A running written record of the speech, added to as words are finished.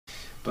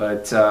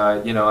But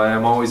you know,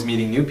 I'm always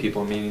meeting new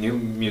people, meeting new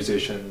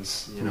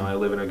musicians. You know, I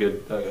live in a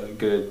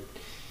good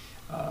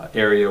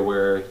area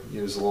where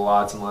there's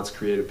lots and lots of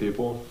creative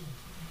people,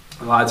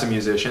 lots of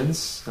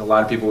musicians, a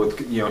lot of people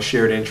with, you know,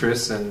 shared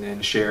interests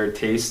and shared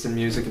taste in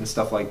music and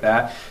stuff like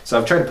that. So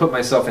I've tried to put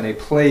myself in a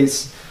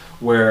place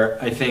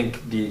where I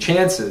think the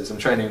chances, I'm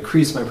trying to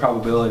increase my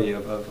probability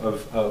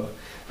of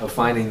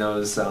finding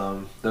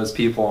those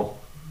people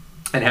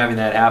and having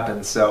that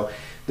happen. So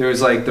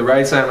there's like the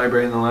right side of my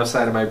brain and the left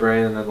side of my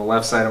brain, and then the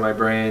left side of my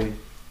brain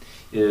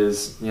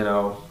is, you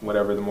know,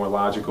 whatever, the more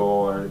logical,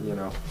 or, you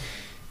know,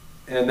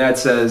 and that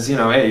says, you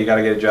know, hey, you got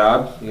to get a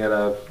job, you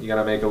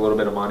gotta make a little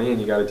bit of money,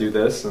 and you got to do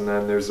this. And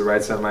then there's the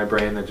right side of my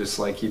brain that just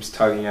like keeps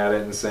tugging at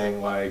it and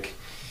saying, like,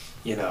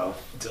 you know,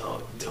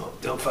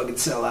 don't fucking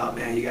sell out,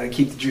 man. You got to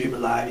keep the dream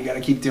alive. You got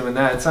to keep doing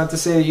that. It's not to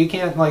say that you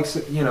can't, like,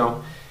 you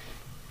know,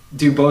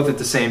 do both at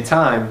the same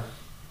time,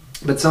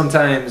 but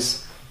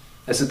sometimes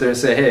I sit there and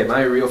say, hey, am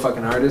I a real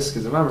fucking artist?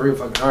 Because if I'm a real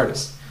fucking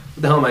artist,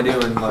 what the hell am I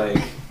doing,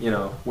 like, you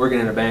know, working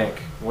in a bank?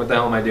 What the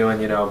hell am I doing,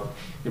 you know?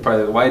 You're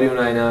probably like, why do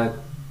I not,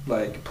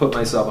 like, put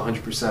myself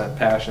 100%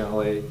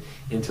 passionately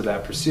into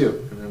that pursuit?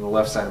 And then the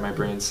left side of my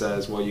brain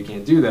says, well, you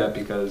can't do that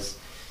because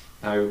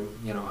how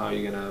are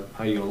you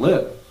gonna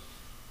live?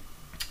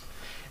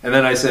 And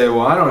then I say,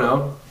 well, I don't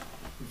know.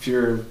 If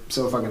you're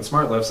so fucking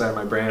smart, left side of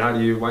my brain,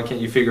 why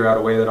can't you figure out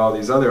a way that all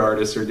these other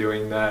artists are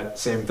doing that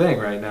same thing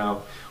right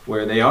now,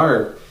 where they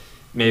are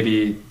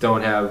maybe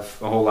don't have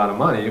a whole lot of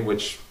money,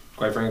 which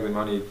quite frankly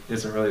money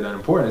isn't really that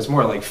important. It's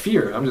more like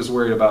fear. I'm just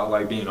worried about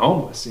like being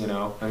homeless, you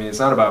know. I mean, it's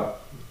not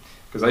about,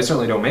 because I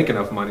certainly don't make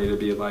enough money to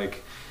be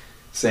like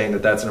saying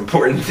that that's an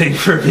important thing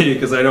for me,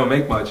 because I don't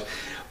make much.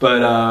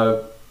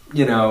 But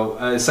you know,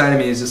 a side of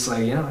me is just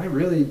like, you know, I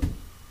really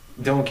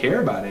don't care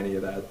about any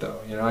of that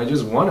though. You know, I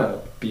just want to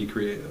be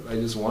creative. I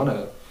just want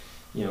to,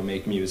 you know,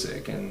 make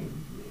music. And,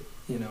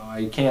 you know,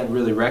 I can't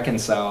really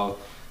reconcile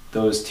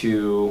those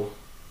two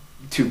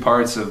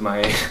parts of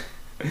my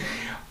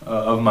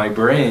of my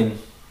brain.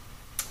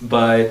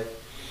 But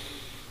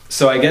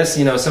so I guess,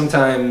 you know,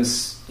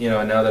 sometimes, you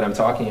know, now that I'm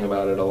talking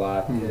about it a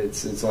lot,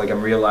 it's like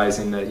I'm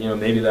realizing that, you know,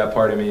 maybe that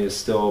part of me is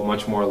still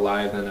much more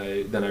alive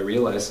than I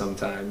realize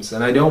sometimes.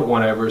 And I don't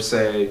want to ever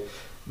say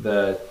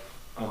that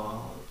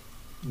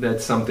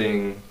that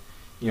something,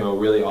 you know,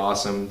 really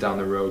awesome down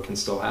the road can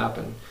still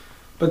happen.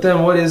 But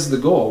then what is the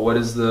goal?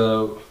 What's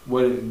the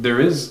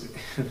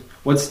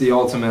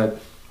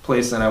ultimate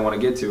place that I want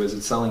to get to? Is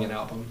it selling an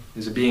album?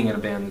 Is it being in a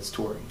band that's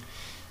touring?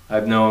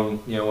 I've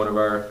known, you know, one of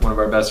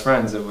our best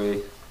friends that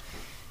we,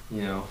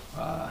 you know,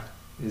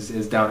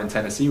 is down in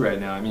Tennessee right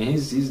now. I mean,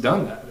 he's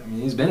done that. I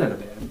mean, he's been in a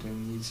band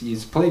and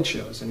he's played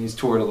shows and he's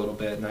toured a little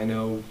bit. And I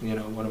know, you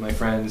know, one of my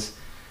friends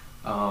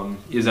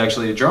is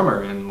actually a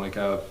drummer in like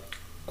a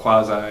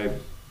quasi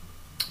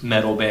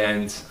metal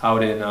band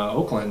out in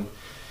Oakland.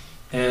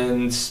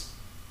 And,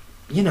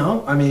 you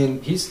know, I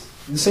mean, he's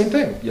the same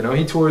thing. You know,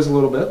 he tours a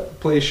little bit,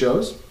 plays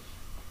shows,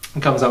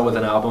 and comes out with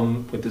an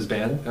album with his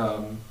band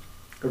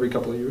every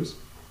couple of years.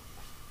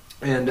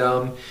 And,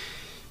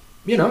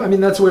 you know, I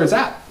mean, that's where it's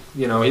at.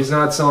 You know, he's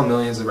not selling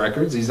millions of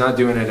records. He's not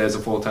doing it as a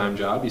full-time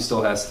job. He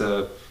still has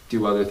to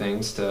do other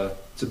things to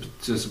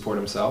support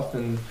himself.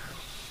 And,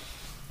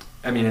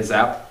 I mean, is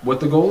that what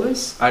the goal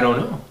is? I don't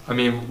know. I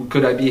mean,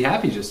 could I be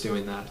happy just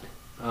doing that?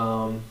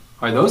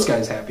 Are those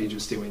guys happy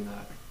just doing that?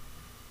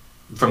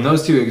 From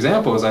those two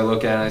examples, I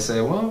look at it and I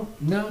say, well,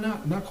 no,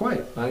 not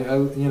quite.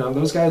 You know,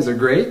 those guys are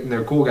great and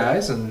they're cool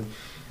guys, and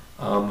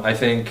I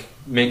think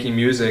making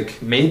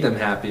music made them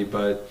happy,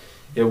 but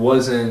it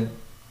wasn't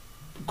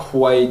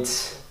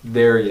quite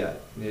there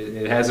yet.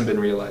 It hasn't been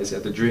realized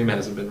yet. The dream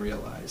hasn't been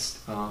realized.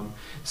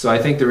 So I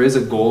think there is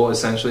a goal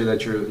essentially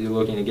that you're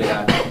looking to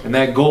get at, and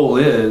that goal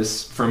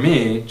is, for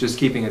me, just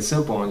keeping it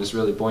simple and just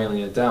really boiling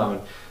it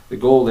down. The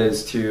goal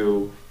is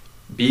to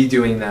be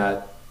doing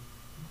that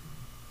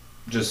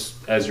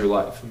just as your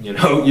life. You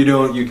know,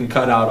 you can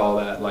cut out all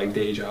that like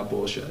day job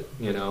bullshit.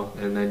 You know,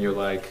 and then you're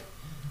like,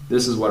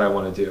 this is what I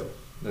want to do.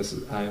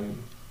 I'm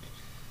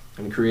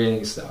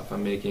creating stuff.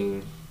 I'm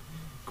making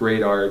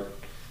great art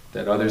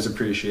that others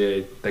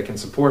appreciate, that can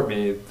support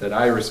me, that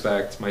I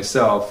respect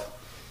myself,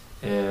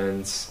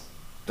 and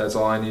that's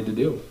all I need to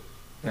do.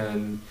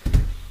 And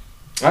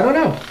I don't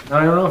know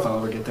if I'll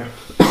ever get there.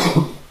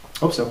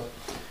 Hope so.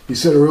 You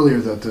said earlier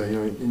that you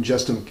know,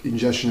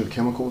 ingestion of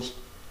chemicals,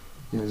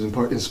 you know, has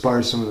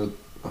inspired some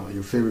of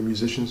your favorite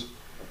musicians.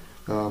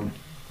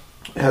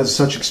 Has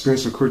such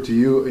experience occurred to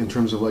you in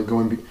terms of like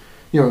going,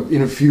 you know,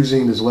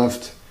 infusing this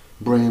left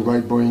brain,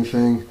 right brain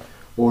thing,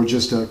 or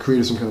just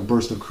created some kind of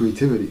burst of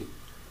creativity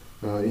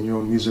in your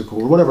own musical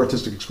or whatever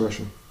artistic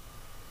expression?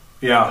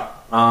 Yeah.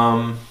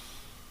 Well,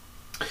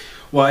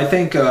 I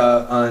think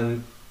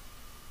I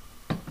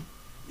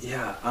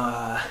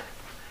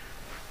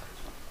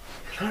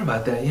thought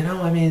about that. You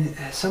know, I mean,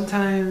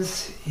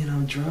 sometimes, you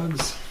know,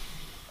 drugs,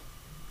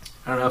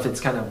 I don't know if it's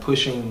kind of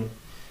pushing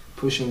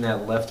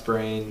that left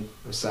brain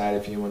aside,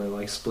 if you want to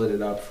like split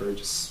it up for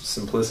just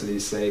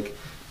simplicity's sake.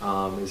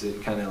 Is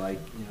it kind of like,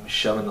 you know,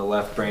 shoving the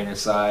left brain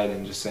aside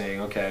and just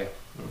saying, okay,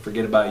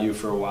 forget about you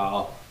for a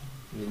while.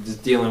 You're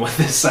just dealing with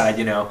this side,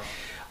 you know.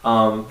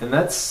 And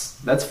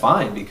that's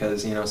fine,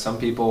 because, you know, some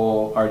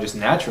people are just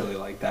naturally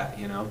like that,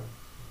 you know.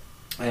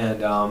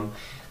 And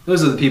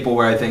those are the people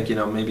where I think, you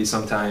know, maybe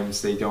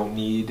sometimes they don't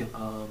need,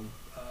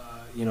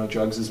 you know,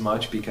 drugs as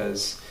much,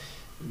 because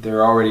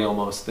they're already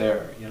almost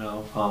there, you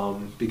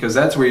know, because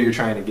that's where you're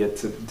trying to get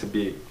to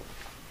be.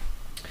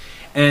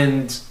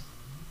 And,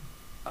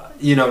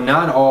 you know,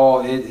 not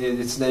all,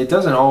 it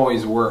doesn't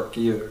always work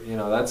either, you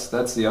know,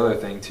 that's the other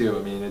thing too.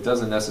 I mean, it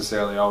doesn't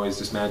necessarily always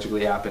just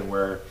magically happen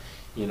where,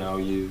 you know,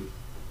 you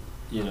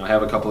know,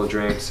 have a couple of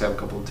drinks, have a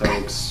couple of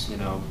tokes, you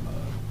know,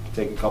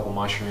 take a couple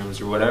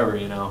mushrooms or whatever,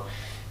 you know,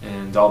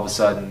 and all of a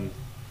sudden,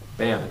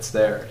 bam, it's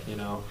there, you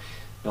know.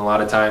 And a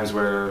lot of times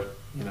where,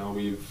 you know,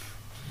 me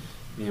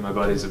and my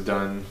buddies have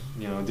done,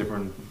 you know,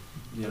 different,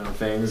 you know,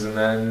 things, and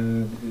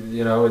then,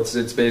 you know,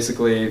 it's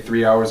basically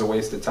 3 hours of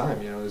wasted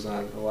time, you know. There's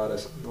not a lot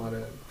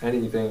of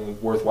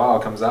anything worthwhile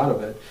comes out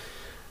of it.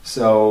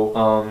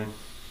 So,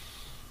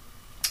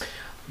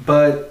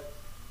 but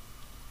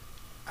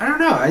I don't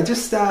know, I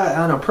just,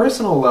 on a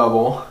personal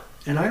level,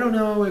 and I don't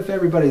know if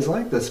everybody's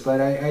like this,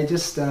 but I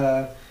just,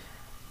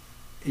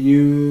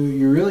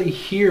 you really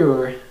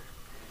hear,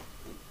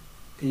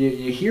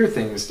 you hear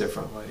things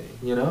differently,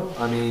 you know?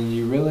 I mean,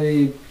 you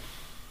really,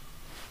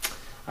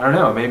 I don't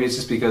know, maybe it's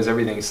just because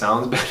everything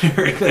sounds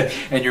better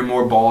and you're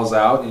more balls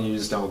out and you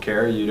just don't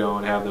care, you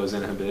don't have those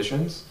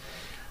inhibitions.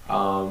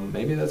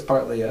 Maybe that's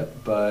partly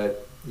it,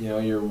 but, you know,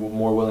 you're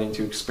more willing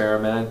to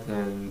experiment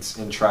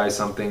and try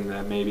something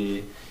that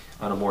maybe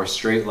on a more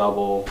straight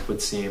level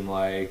would seem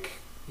like,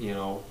 you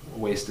know, a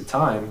waste of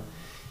time.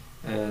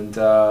 And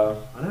I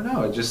don't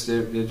know, it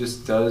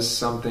just does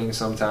something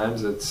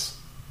sometimes. It's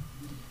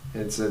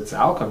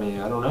alchemy.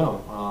 I don't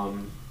know.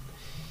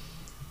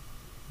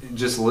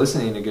 Just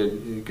listening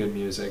to good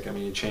music, I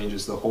mean, it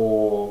changes the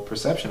whole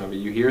perception of it.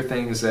 You hear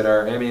things that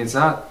are, I mean, it's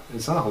not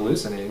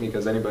hallucinating,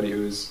 because anybody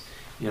who's,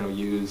 you know,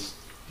 used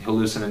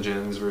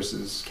hallucinogens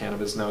versus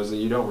cannabis knows that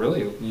you don't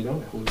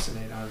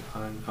hallucinate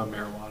on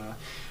marijuana,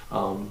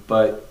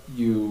 but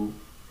you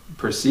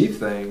perceive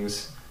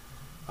things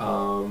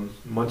at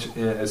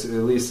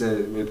least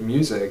with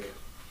music,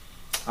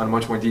 on a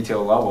much more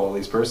detailed level, at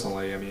least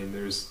personally. I mean,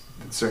 there's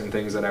certain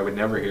things that I would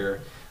never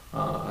hear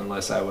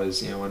unless I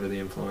was, you know, under the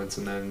influence,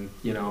 and then,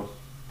 you know,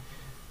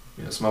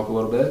 smoke a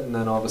little bit, and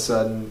then all of a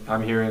sudden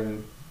I'm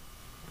hearing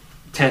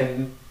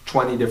 10,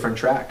 20 different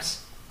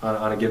tracks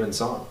on a given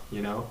song,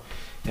 you know,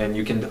 and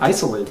you can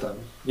isolate them.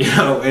 You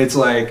know, it's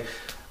like,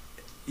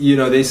 you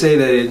know, they say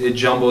that it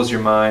jumbles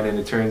your mind and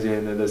it turns you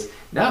into this.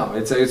 No,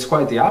 it's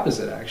quite the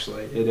opposite,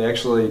 actually. It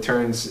actually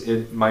turns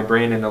my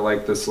brain into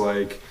like this,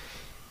 like,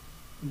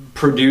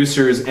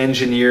 producers,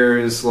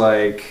 engineers,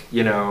 like,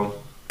 you know,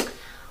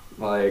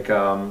 like,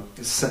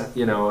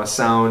 you know, a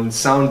sound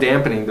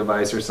dampening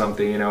device or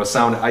something, you know, a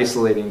sound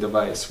isolating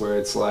device, where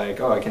it's like,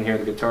 oh, I can hear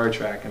the guitar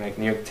track and I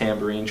can hear the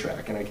tambourine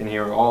track and I can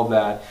hear all of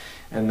that,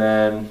 and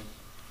then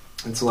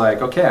it's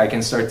like, okay, I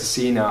can start to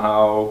see now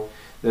how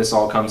this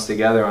all comes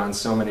together on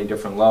so many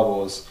different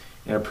levels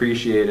and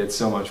appreciate it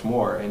so much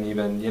more. And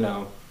even, you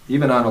know,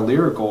 even on a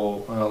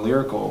lyrical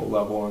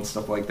level and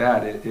stuff like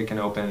that, it can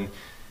open,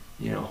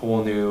 you know,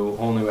 whole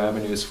new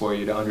avenues for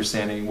you to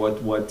understanding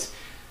what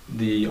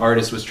the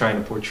artist was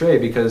trying to portray.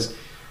 Because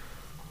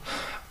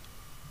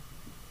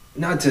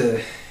not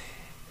to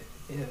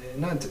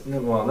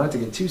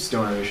get too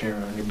stonerish here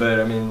on you, but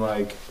I mean,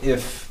 like,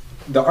 if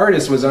the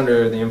artist was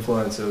under the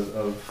influence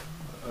of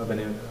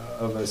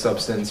a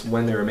substance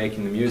when they were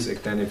making the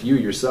music, then if you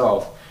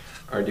yourself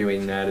are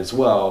doing that as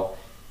well,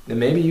 then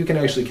maybe you can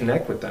actually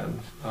connect with them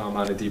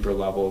on a deeper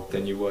level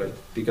than you would,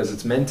 because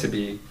it's meant to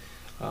be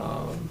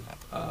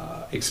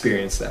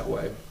experienced that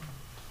way.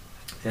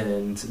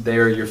 And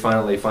there you're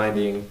finally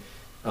finding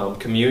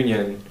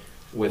communion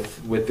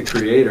with the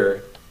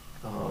Creator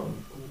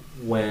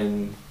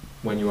when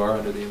you are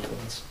under the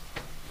influence.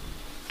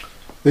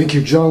 Thank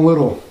you, John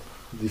Little,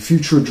 the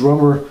future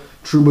drummer,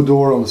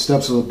 troubadour on the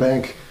steps of the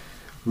bank,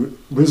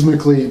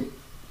 rhythmically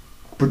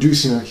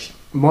producing a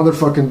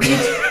motherfucking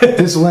beat.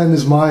 This land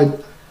is my,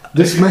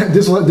 this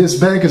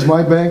bank is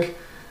my bank,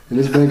 and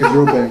this bank is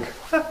your bank.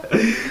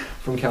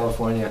 From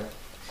California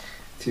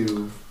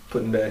to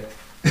Put-in-Bay.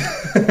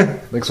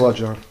 Thanks a lot,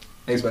 John.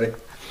 Thanks, buddy.